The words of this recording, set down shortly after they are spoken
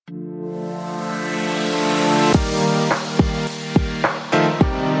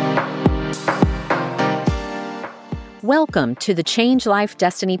Welcome to the Change Life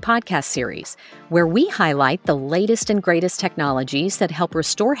Destiny podcast series, where we highlight the latest and greatest technologies that help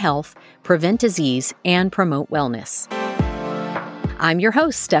restore health, prevent disease, and promote wellness. I'm your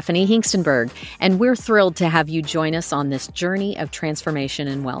host, Stephanie Hinkstenberg, and we're thrilled to have you join us on this journey of transformation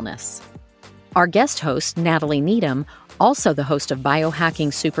and wellness. Our guest host, Natalie Needham, also the host of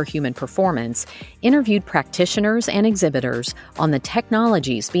Biohacking Superhuman Performance, interviewed practitioners and exhibitors on the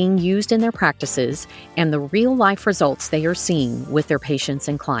technologies being used in their practices and the real-life results they are seeing with their patients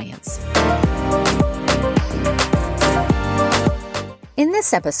and clients. In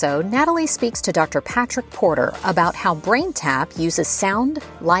this episode, Natalie speaks to Dr. Patrick Porter about how BrainTap uses sound,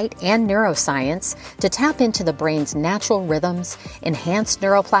 light, and neuroscience to tap into the brain's natural rhythms, enhance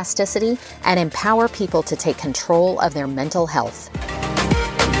neuroplasticity, and empower people to take control of their mental health.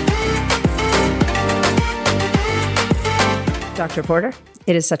 Dr. Porter,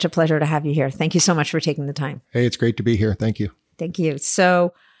 it is such a pleasure to have you here. Thank you so much for taking the time. Hey, it's great to be here. Thank you. Thank you.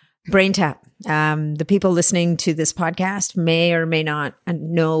 So, BrainTap. The people listening to this podcast may or may not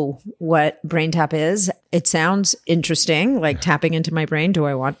know what BrainTap is. It sounds interesting, like tapping into my brain. Do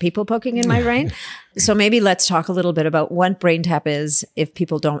I want people poking in my brain? So maybe let's talk a little bit about what BrainTap is if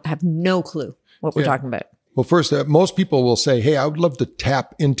people don't have no clue what we're talking about. Well, first, most people will say, hey, I would love to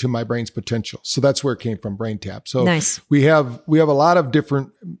tap into my brain's potential. So that's where it came from, BrainTap. So nice. we have a lot of different,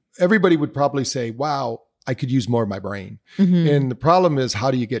 everybody would probably say, wow, I could use more of my brain. Mm-hmm. And the problem is,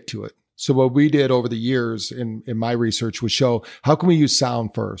 how do you get to it? So what we did over the years in my research was show, how can we use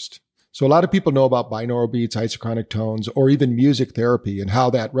sound first? So a lot of people know about binaural beats, isochronic tones, or even music therapy and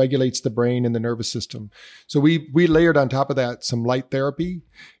how that regulates the brain and the nervous system. So we layered on top of that some light therapy,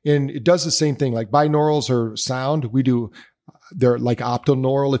 and it does the same thing. Like binaurals or sound, they're like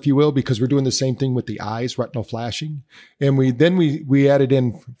optoneural, if you will, because we're doing the same thing with the eyes, retinal flashing. And we added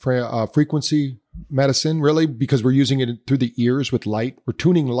in frequency medicine, really, because we're using it through the ears with light. We're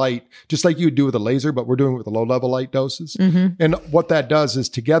tuning light, just like you would do with a laser, but we're doing it with the low-level light doses. Mm-hmm. And what that does is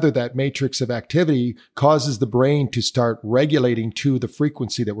together, that matrix of activity causes the brain to start regulating to the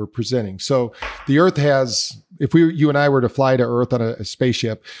frequency that we're presenting. So the Earth has, if you and I were to fly to Earth on a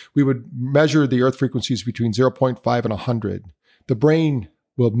spaceship, we would measure the Earth frequencies between 0.5 and 100. The brain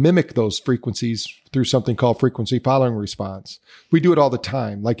will mimic those frequencies through something called frequency following response. We do it all the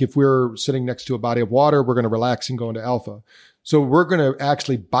time. Like if we're sitting next to a body of water, we're going to relax and go into alpha. So we're going to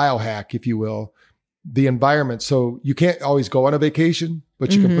actually biohack, if you will, the environment. So you can't always go on a vacation,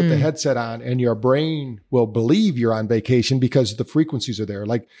 but you can put the headset on and your brain will believe you're on vacation because the frequencies are there.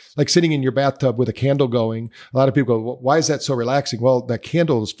 Like sitting in your bathtub with a candle going. A lot of people go, well, why is that so relaxing? Well, that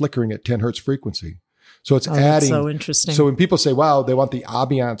candle is flickering at 10 hertz frequency. So it's adding. That's so interesting. So when people say, wow, they want the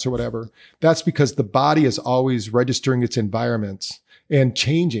ambiance or whatever, that's because the body is always registering its environments and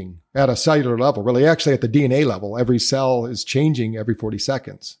changing at a cellular level. Really, actually at the DNA level, every cell is changing every 40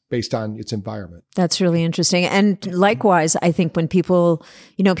 seconds based on its environment. That's really interesting. And likewise, I think when people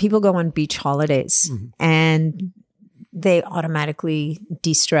go on beach holidays and they automatically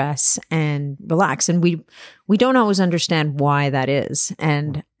de-stress and relax. And we don't always understand why that is.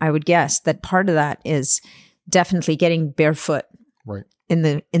 And I would guess that part of that is definitely getting barefoot in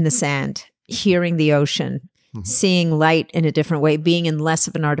the sand, hearing the ocean, seeing light in a different way, being in less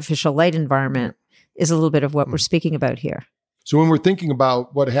of an artificial light environment is a little bit of what we're speaking about here. So when we're thinking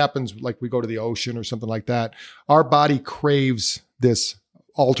about what happens, like we go to the ocean or something like that, our body craves this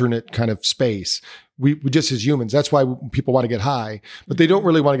alternate kind of space. We just as humans, that's why people want to get high, but they don't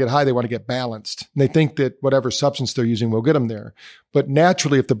really want to get high. They want to get balanced. And they think that whatever substance they're using will get them there. But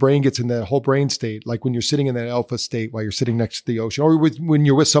naturally, if the brain gets in that whole brain state, like when you're sitting in that alpha state while you're sitting next to the ocean, or when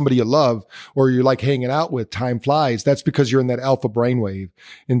you're with somebody you love, or you're like hanging out with, time flies. That's because you're in that alpha brainwave.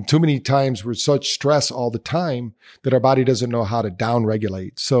 And too many times we're such stress all the time that our body doesn't know how to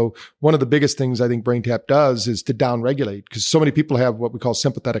downregulate. So one of the biggest things I think BrainTap does is to downregulate, because so many people have what we call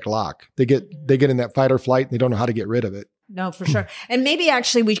sympathetic lock. They get in that fight or flight and they don't know how to get rid of it. No, for sure. And maybe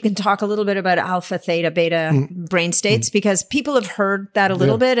actually we can talk a little bit about alpha, theta, beta brain states, because people have heard that a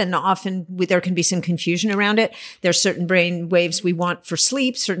little bit, and often there can be some confusion around it. There's certain brain waves we want for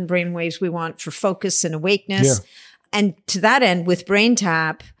sleep, certain brain waves we want for focus and awakeness. Yeah. And to that end, with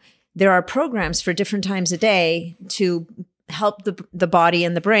BrainTap, there are programs for different times a day to help the body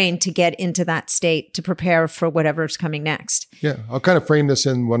and the brain to get into that state to prepare for whatever's coming next. Yeah. I'll kind of frame this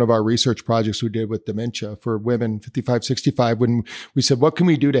in one of our research projects we did with dementia for women 55, 65, when we said, what can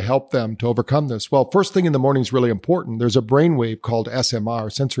we do to help them to overcome this? Well, first thing in the morning is really important. There's a brainwave called SMR,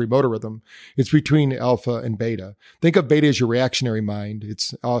 sensory motor rhythm. It's between alpha and beta. Think of beta as your reactionary mind.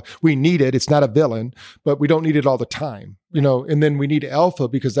 We need it. It's not a villain, but we don't need it all the time. and then we need alpha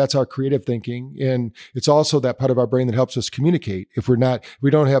because that's our creative thinking. And it's also that part of our brain that helps us communicate. If we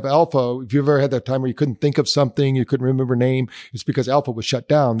don't have alpha, if you've ever had that time where you couldn't think of something, you couldn't remember a name, it's because alpha was shut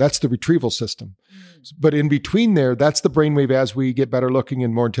down. That's the retrieval system. But in between there, that's the brainwave as we get better looking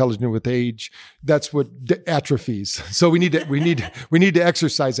and more intelligent with age. That's what atrophies. So we need to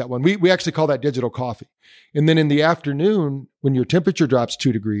exercise that one. We actually call that digital coffee. And then in the afternoon, when your temperature drops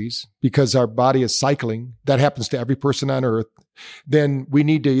 2 degrees, because our body is cycling, that happens to every person on earth, then we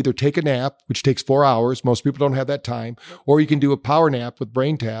need to either take a nap, which takes 4 hours. Most people don't have that time. Or you can do a power nap with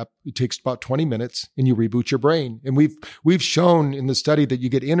BrainTap. It takes about 20 minutes and you reboot your brain. And we've shown in the study that you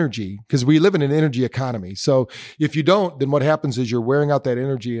get energy because we live in an energy economy. So if you don't, then what happens is you're wearing out that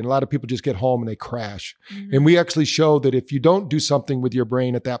energy and a lot of people just get home and they crash. Mm-hmm. And we actually show that if you don't do something with your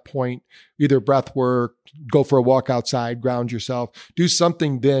brain at that point, either breath work, go for a walk outside, ground yourself, do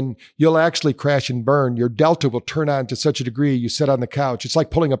something, then you'll actually crash and burn. Your delta will turn on to such a degree you sit on the couch. It's like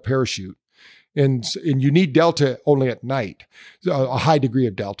pulling a parachute. And you need delta only at night, a high degree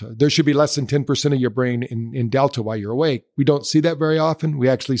of delta. There should be less than 10% of your brain in delta while you're awake. We don't see that very often. We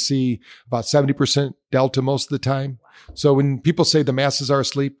actually see about 70% delta most of the time. So when people say the masses are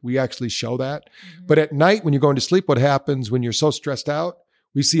asleep, we actually show that. Mm-hmm. But at night, when you're going to sleep, what happens when you're so stressed out?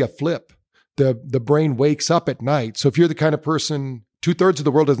 We see a flip. The brain wakes up at night. So if you're the kind of person, 2/3 of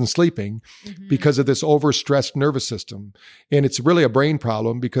the world isn't sleeping because of this overstressed nervous system. And it's really a brain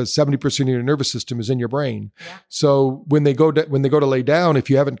problem because 70% of your nervous system is in your brain. Yeah. So when they go to lay down, if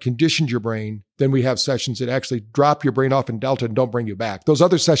you haven't conditioned your brain, then we have sessions that actually drop your brain off in delta and don't bring you back. Those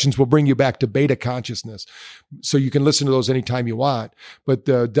other sessions will bring you back to beta consciousness. So you can listen to those anytime you want. But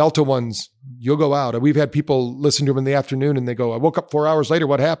the delta ones, you'll go out. We've had people listen to them in the afternoon and they go, I woke up 4 hours later.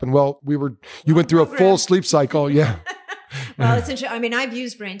 What happened? Well, you went through a full sleep cycle. Yeah. Well, it's interesting. I mean, I've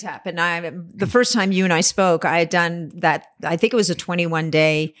used BrainTap, and the first time you and I spoke, I had done that. I think it was a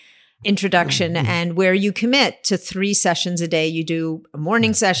 21-day introduction, and where you commit to 3 sessions a day. You do a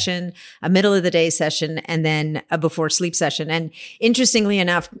morning session, a middle of the day session, and then a before sleep session. And interestingly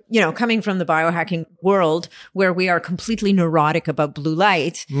enough, coming from the biohacking world where we are completely neurotic about blue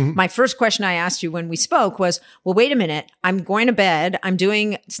light, my first question I asked you when we spoke was, well, wait a minute, I'm going to bed. I'm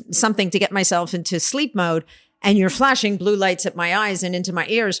doing something to get myself into sleep mode. And you're flashing blue lights at my eyes and into my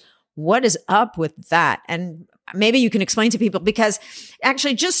ears. What is up with that? And maybe you can explain to people, because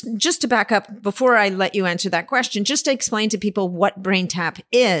actually just to back up before I let you answer that question, just to explain to people what BrainTap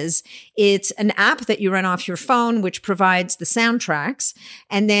is. It's an app that you run off your phone, which provides the soundtracks.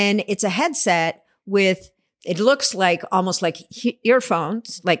 And then it's a headset with, it looks like almost like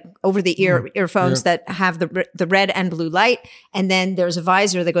earphones, like over the ear earphones that have the red and blue light. And then there's a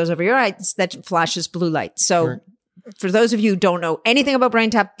visor that goes over your eyes that flashes blue light. So for those of you who don't know anything about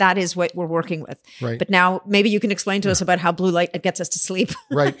BrainTap, that is what we're working with. Right. But now maybe you can explain to us about how blue light gets us to sleep.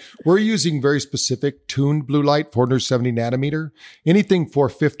 Right. We're using very specific tuned blue light, 470 nanometer. Anything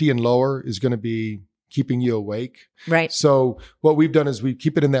 450 and lower is going to be keeping you awake. Right. So what we've done is we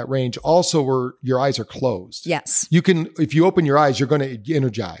keep it in that range. Also, where your eyes are closed. Yes. You can, if you open your eyes, you're going to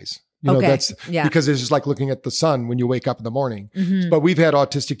energize. That's because it's just like looking at the sun when you wake up in the morning. Mm-hmm. But we've had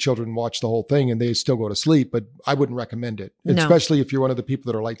autistic children watch the whole thing and they still go to sleep, but I wouldn't recommend it, especially if you're one of the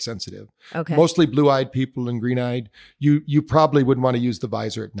people that are light sensitive. Okay. Mostly blue-eyed people and green-eyed. You probably wouldn't want to use the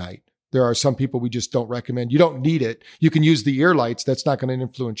visor at night. There are some people we just don't recommend. You don't need it. You can use the ear lights. That's not going to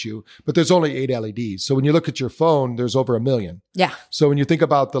influence you, but there's only 8 LEDs. So when you look at your phone, there's over 1 million. Yeah. So when you think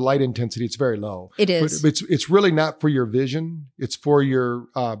about the light intensity, it's very low. It is. But it's really not for your vision. It's for your,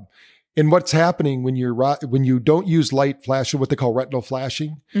 and what's happening when you don't use light flashing, what they call retinal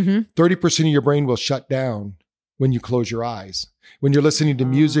flashing, 30% of your brain will shut down when you close your eyes, when you're listening to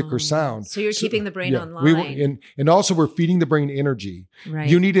music or sound. So you're keeping the brain online. And also we're feeding the brain energy. Right.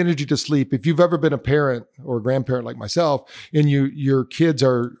 You need energy to sleep. If you've ever been a parent or a grandparent like myself and your kids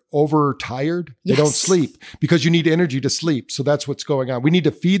are overtired, they don't sleep because you need energy to sleep. So that's what's going on. We need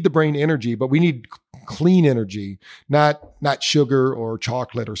to feed the brain energy, but we need clean energy, not sugar or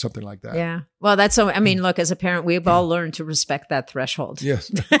chocolate or something like that. Yeah. Well, that's so, I mean, look, as a parent, we've all learned to respect that threshold.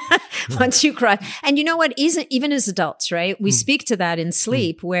 Yes. Once you cry. And you know what? Even as adults, right? We speak to that in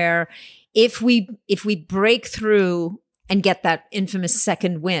sleep where if we break through and get that infamous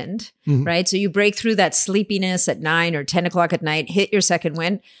second wind, right? So you break through that sleepiness at 9 or 10 o'clock at night, hit your second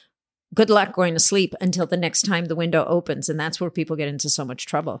wind. Good luck going to sleep until the next time the window opens. And that's where people get into so much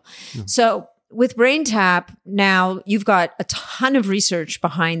trouble. So with BrainTap, now you've got a ton of research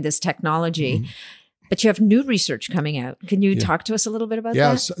behind this technology. But you have new research coming out. Can you talk to us a little bit about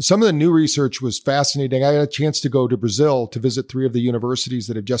that? Some of the new research was fascinating. I had a chance to go to Brazil to visit 3 of the universities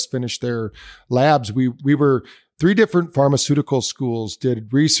that have just finished their labs. We were 3 different pharmaceutical schools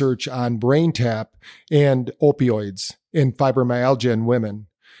did research on BrainTap and opioids in fibromyalgia in women.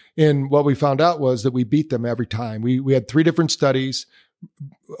 And what we found out was that we beat them every time. We had 3 different studies.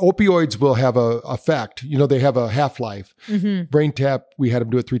 Opioids will have a effect. They have a half-life. BrainTap, we had them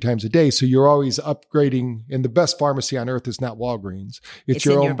do it 3 times a day. So you're always upgrading. And the best pharmacy on earth is not Walgreens. It's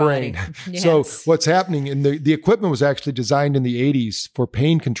your own brain. Yes. So what's happening, and the equipment was actually designed in the 80s for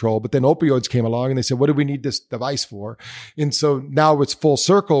pain control, but then opioids came along and they said, what do we need this device for? And so now it's full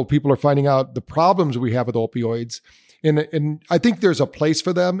circle. People are finding out the problems we have with opioids. And I think there's a place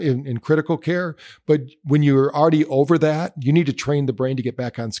for them in critical care, but when you're already over that, you need to train the brain to get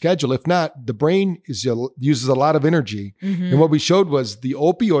back on schedule. If not, the brain uses a lot of energy. And what we showed was the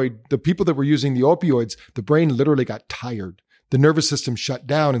people that were using the opioids, the brain literally got tired. The nervous system shut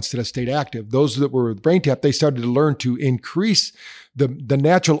down instead of stayed active. Those that were with BrainTap, they started to learn to increase the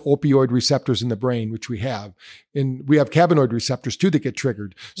natural opioid receptors in the brain, which we have. And we have cannabinoid receptors too that get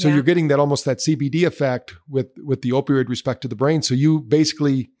triggered. So you're getting that CBD effect with the opioid respect to the brain. So you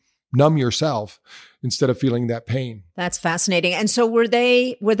basically numb yourself instead of feeling that pain. That's fascinating. And so were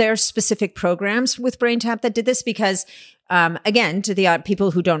there specific programs with BrainTap that did this? Because again, to the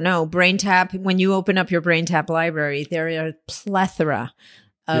people who don't know, BrainTap, when you open up your BrainTap library, there are a plethora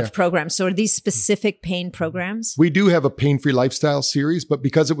of programs. So are these specific pain programs? We do have a pain-free lifestyle series, but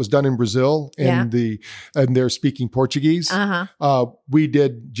because it was done in Brazil and they're speaking Portuguese, we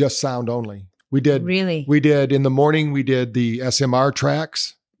did just sound only. We did in the morning, we did the SMR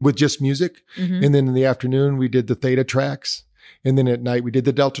tracks with just music. And then in the afternoon, we did the theta tracks. And then at night, we did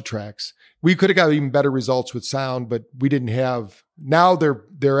the delta tracks. We could have got even better results with sound, but we didn't have. Now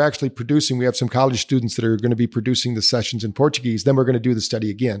they're actually producing. We have some college students that are going to be producing the sessions in Portuguese. Then we're going to do the study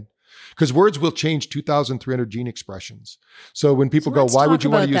again. Because words will change 2,300 gene expressions. So when people go, why would you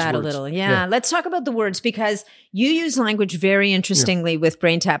want to use words? Let's talk about that a little. Yeah, let's talk about the words because you use language very interestingly with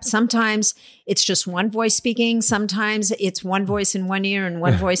BrainTap. Sometimes it's just one voice speaking. Sometimes it's one voice in one ear and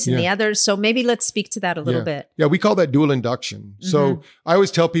one voice in the other. So maybe let's speak to that a little bit. Yeah, we call that dual induction. So I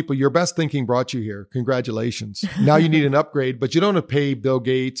always tell people, your best thinking brought you here. Congratulations. Now you need an upgrade, but you don't want to pay Bill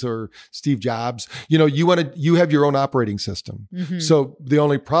Gates or Steve Jobs. You have your own operating system. So the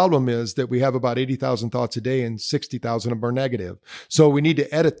only problem is that we have about 80,000 thoughts a day and 60,000 of them are negative. So we need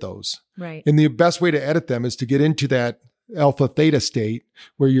to edit those. Right. And the best way to edit them is to get into that alpha theta state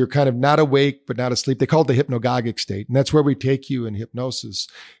where you're kind of not awake, but not asleep. They call it the hypnagogic state. And that's where we take you in hypnosis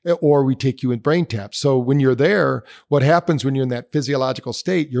or we take you in BrainTap. So when you're there, what happens when you're in that physiological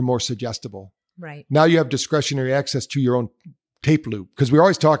state, you're more suggestible. Right. Now you have discretionary access to your own tape loop because we're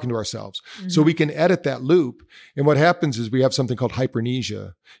always talking to ourselves. So we can edit that loop. And what happens is we have something called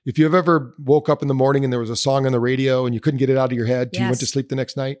hypermnesia. If you've ever woke up in the morning and there was a song on the radio and you couldn't get it out of your head till you went to sleep the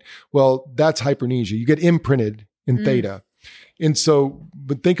next night, well, that's hypermnesia. You get imprinted in theta. And so,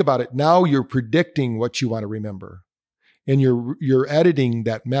 but think about it. Now you're predicting what you want to remember and you're editing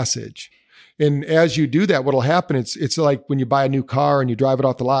that message. And as you do that, what'll happen, it's like when you buy a new car and you drive it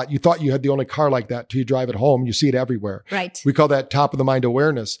off the lot, you thought you had the only car like that till you drive it home. You see it everywhere. Right. We call that top of the mind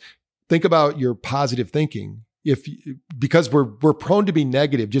awareness. Think about your positive thinking. Because we're prone to be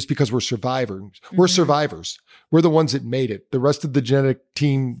negative just because we're survivors. We're survivors. We're the ones that made it. The rest of the genetic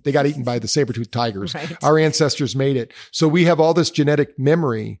team, they got eaten by the saber-toothed tigers. Right. Our ancestors made it. So we have all this genetic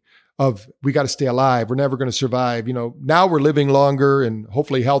memory of we got to stay alive. We're never going to survive. Now we're living longer and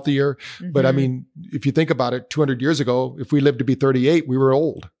hopefully healthier. But I mean, if you think about it, 200 years ago, if we lived to be 38, we were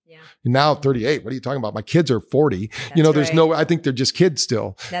old. Yeah. And now 38, what are you talking about? My kids are 40. There's I think they're just kids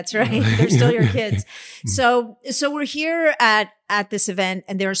still. That's right. They're still your kids. So we're here at this event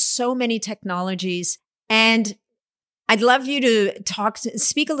and there are so many technologies and I'd love you to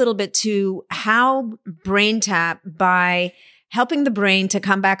speak a little bit to how BrainTap by helping the brain to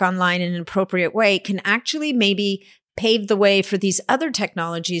come back online in an appropriate way can actually maybe pave the way for these other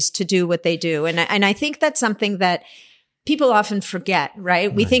technologies to do what they do. And I think that's something that people often forget,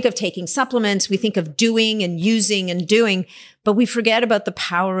 right? We think of taking supplements, we think of doing and using and doing, but we forget about the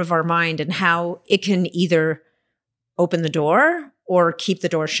power of our mind and how it can either open the door or keep the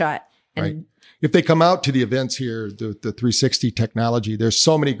door shut. And right. If they come out to the events here, the 360 technology, there's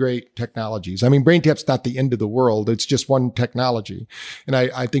so many great technologies. I mean, BrainTap's not the end of the world. It's just one technology. And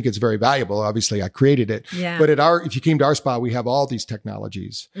I think it's very valuable. Obviously, I created it. Yeah. But if you came to our spa, we have all these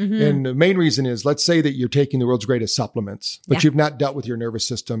technologies. And the main reason is, let's say that you're taking the world's greatest supplements, but you've not dealt with your nervous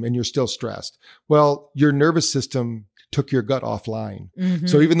system and you're still stressed. Well, your nervous system took your gut offline.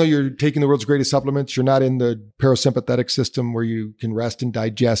 So even though you're taking the world's greatest supplements, you're not in the parasympathetic system where you can rest and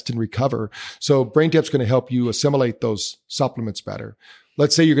digest and recover. So BrainTap's going to help you assimilate those supplements better.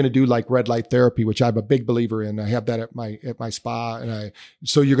 Let's say you're going to do like red light therapy, which I'm a big believer in. I have that at my spa.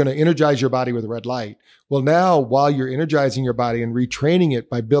 So you're going to energize your body with red light. Well, now while you're energizing your body and retraining it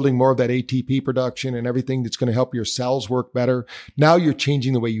by building more of that ATP production and everything that's going to help your cells work better, now you're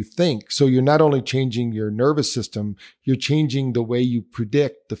changing the way you think. So you're not only changing your nervous system, you're changing the way you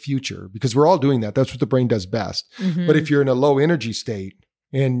predict the future, because we're all doing that. That's what the brain does best. But if you're in a low energy state,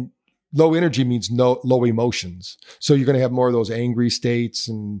 and low energy means low emotions. So you're going to have more of those angry states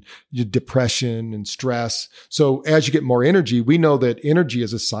and depression and stress. So as you get more energy, we know that energy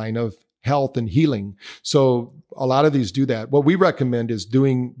is a sign of health and healing. So a lot of these do that. What we recommend is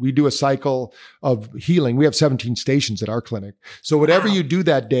we do a cycle of healing. We have 17 stations at our clinic. So whatever you do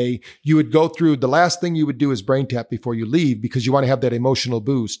that day, you would go through, the last thing you would do is BrainTap before you leave, because you want to have that emotional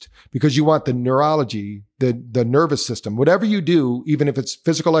boost, because you want the neurology, the nervous system. Whatever you do, even if it's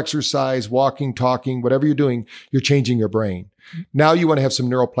physical exercise, walking, talking, whatever you're doing, you're changing your brain. Now you want to have some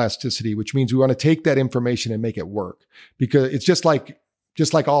neuroplasticity, which means we want to take that information and make it work, because it's just like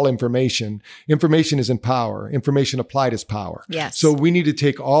all information isn't power. Information applied is power. Yes. So we need to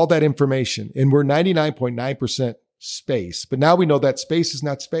take all that information, and we're 99.9% space, but now we know that space is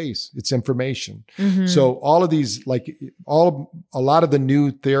not space. It's information. So all of these, a lot of the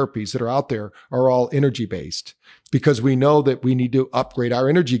new therapies that are out there are all energy based, because we know that we need to upgrade our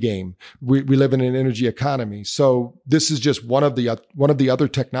energy game. We live in an energy economy. So this is just one of the other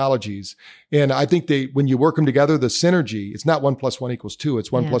technologies. And I think when you work them together, the synergy, it's not 1 + 1 = 2.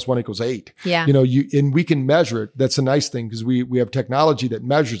 It's 1 + 1 = 8. Yeah. And we can measure it. That's a nice thing, because we have technology that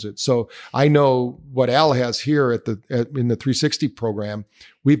measures it. So I know what Al has here in the 360 program.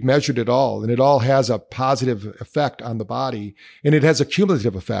 We've measured it all, and it all has a positive effect on the body, and it has a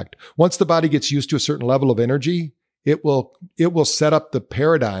cumulative effect. Once the body gets used to a certain level of energy, it will set up the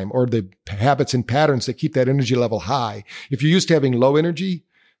paradigm or the habits and patterns that keep that energy level high. If you're used to having low energy,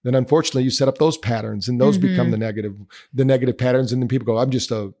 then unfortunately you set up those patterns, and those become the negative patterns. And then people go, I'm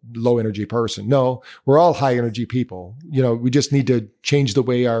just a low energy person. No, we're all high energy people. We just need to change the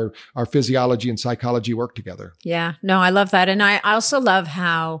way our physiology and psychology work together. Yeah, no, I love that. And I also love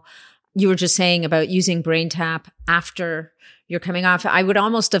how you were just saying about using BrainTap after you're coming off. I would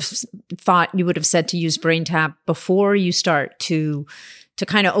almost have thought you would have said to use BrainTap before you start to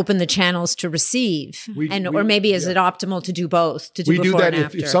kind of open the channels to receive. Or maybe is it optimal to do both? To do we do that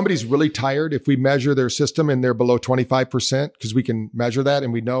and if somebody's really tired, if we measure their system and they're below 25%, because we can measure that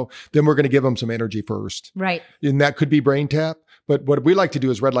and we know, then we're going to give them some energy first. Right. And that could be BrainTap. But what we like to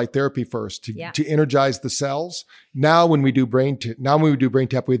do is red light therapy first to energize the cells. Now when we do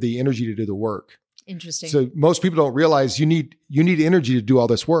BrainTap, we have the energy to do the work. Interesting. So most people don't realize you need energy to do all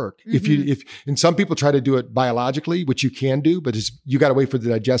this work. And some people try to do it biologically, which you can do, but you got to wait for the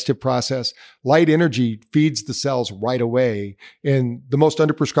digestive process. Light energy feeds the cells right away. And the most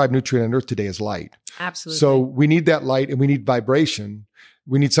underprescribed nutrient on earth today is light. Absolutely. So we need that light, and we need vibration.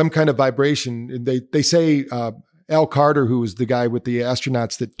 We need some kind of vibration. And they say, Al Carter, who was the guy with the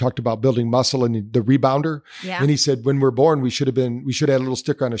astronauts that talked about building muscle and the rebounder. Yeah. And he said, when we're born, we should have had a little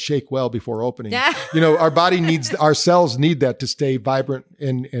sticker on a shake well before opening. Yeah. Our body our cells need that to stay vibrant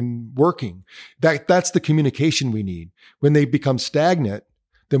and working. That's the communication we need. When they become stagnant,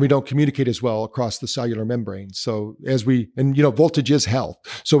 then we don't communicate as well across the cellular membrane. So voltage is health.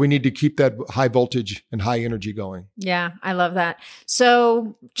 So we need to keep that high voltage and high energy going. Yeah, I love that.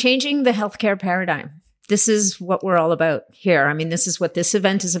 So changing the healthcare paradigm. This is what we're all about here. I mean, this is what this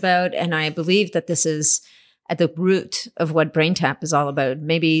event is about. And I believe that this is at the root of what BrainTap is all about.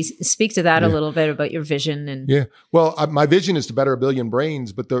 Maybe speak to that a little bit about your vision. Yeah. Well, my vision is to better 1 billion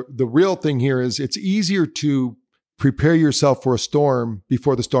brains. But the real thing here is it's easier to prepare yourself for a storm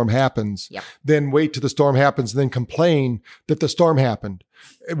before the storm happens, then wait till the storm happens and then complain that the storm happened.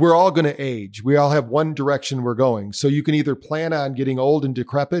 We're all going to age. We all have one direction we're going. So you can either plan on getting old and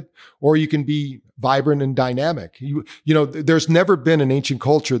decrepit, or you can be vibrant and dynamic. There's never been an ancient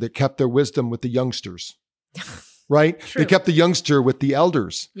culture that kept their wisdom with the youngsters. Right? True. They kept the youngster with the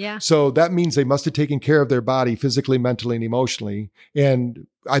elders. Yeah. So that means they must have taken care of their body physically, mentally, and emotionally. And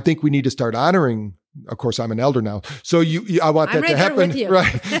I think we need to start honoring. Of course, I'm an elder now. So I want that to happen. With you.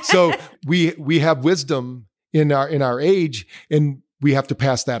 Right. So we have wisdom in our age, and we have to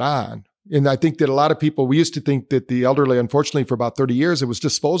pass that on. And I think that a lot of people, we used to think that the elderly, unfortunately, for about 30 years, it was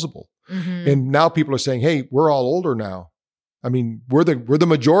disposable. Mm-hmm. And now people are saying, hey, we're all older now. I mean, we're the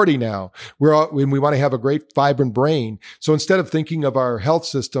majority now. We want to have a great, vibrant brain. So instead of thinking of our health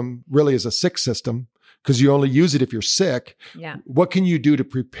system really as a sick system, because you only use it if you're sick. Yeah. What can you do to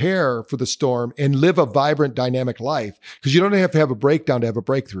prepare for the storm and live a vibrant, dynamic life? Because you don't have to have a breakdown to have a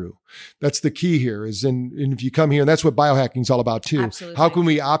breakthrough. That's the key here is, and if you come here, and that's what biohacking is all about too. Absolutely. How can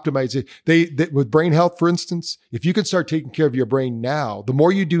we optimize it? They with brain health, for instance, if you can start taking care of your brain now, the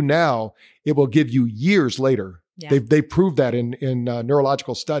more you do now, it will give you years later. Yeah. They've proved that in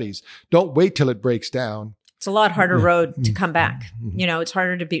neurological studies. Don't wait till it breaks down. It's a lot harder road to come back. You know, it's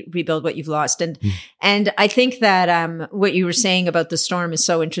harder to rebuild what you've lost. And I think that what you were saying about the storm is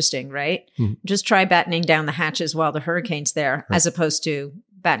so interesting, right? Just try battening down the hatches while the hurricane's there, as opposed to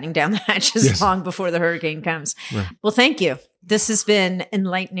battening down the hatches long before the hurricane comes. Right. Well, thank you. This has been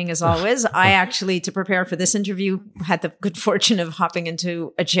enlightening as always. I actually, to prepare for this interview, had the good fortune of hopping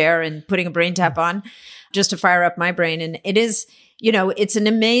into a chair and putting a brain tap on just to fire up my brain. And it is, you know, it's an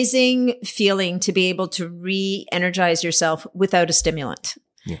amazing feeling to be able to re-energize yourself without a stimulant.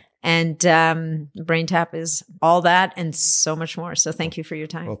 Yeah. And brain tap is all that and so much more. So thank you for your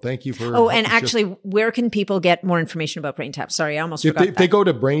time. Well, thank you for. Oh, and actually, where can people get more information about brain tap? Sorry, I almost forgot. If they go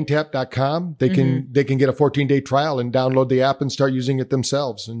to braintap.com, they can get a 14-day trial and download the app and start using it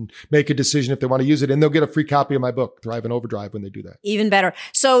themselves and make a decision if they want to use it. And they'll get a free copy of my book, Thrive in Overdrive, when they do that. Even better.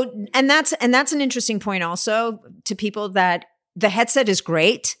 So, and that's an interesting point also to people, that the headset is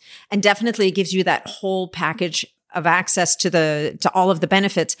great and definitely gives you that whole package of access to all of the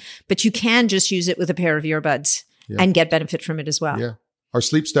benefits, but you can just use it with a pair of earbuds and get benefit from it as well. Yeah. Our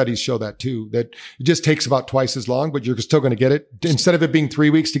sleep studies show that too, that it just takes about twice as long, but you're still going to get it. Instead of it being 3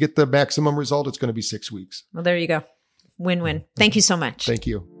 weeks to get the maximum result, it's going to be 6 weeks. Well, there you go. Win-win. Thank you so much. Thank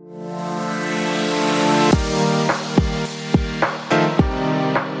you.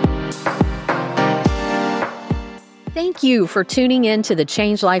 Thank you for tuning in to the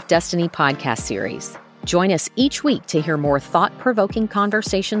Change Life Destiny podcast series. Join us each week to hear more thought-provoking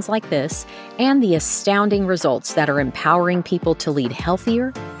conversations like this and the astounding results that are empowering people to lead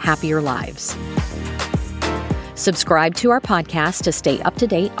healthier, happier lives. Subscribe to our podcast to stay up to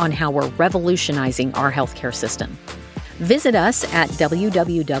date on how we're revolutionizing our healthcare system. Visit us at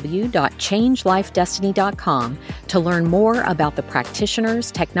www.changelifedestiny.com to learn more about the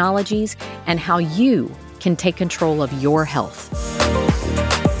practitioners, technologies, and how you can take control of your health.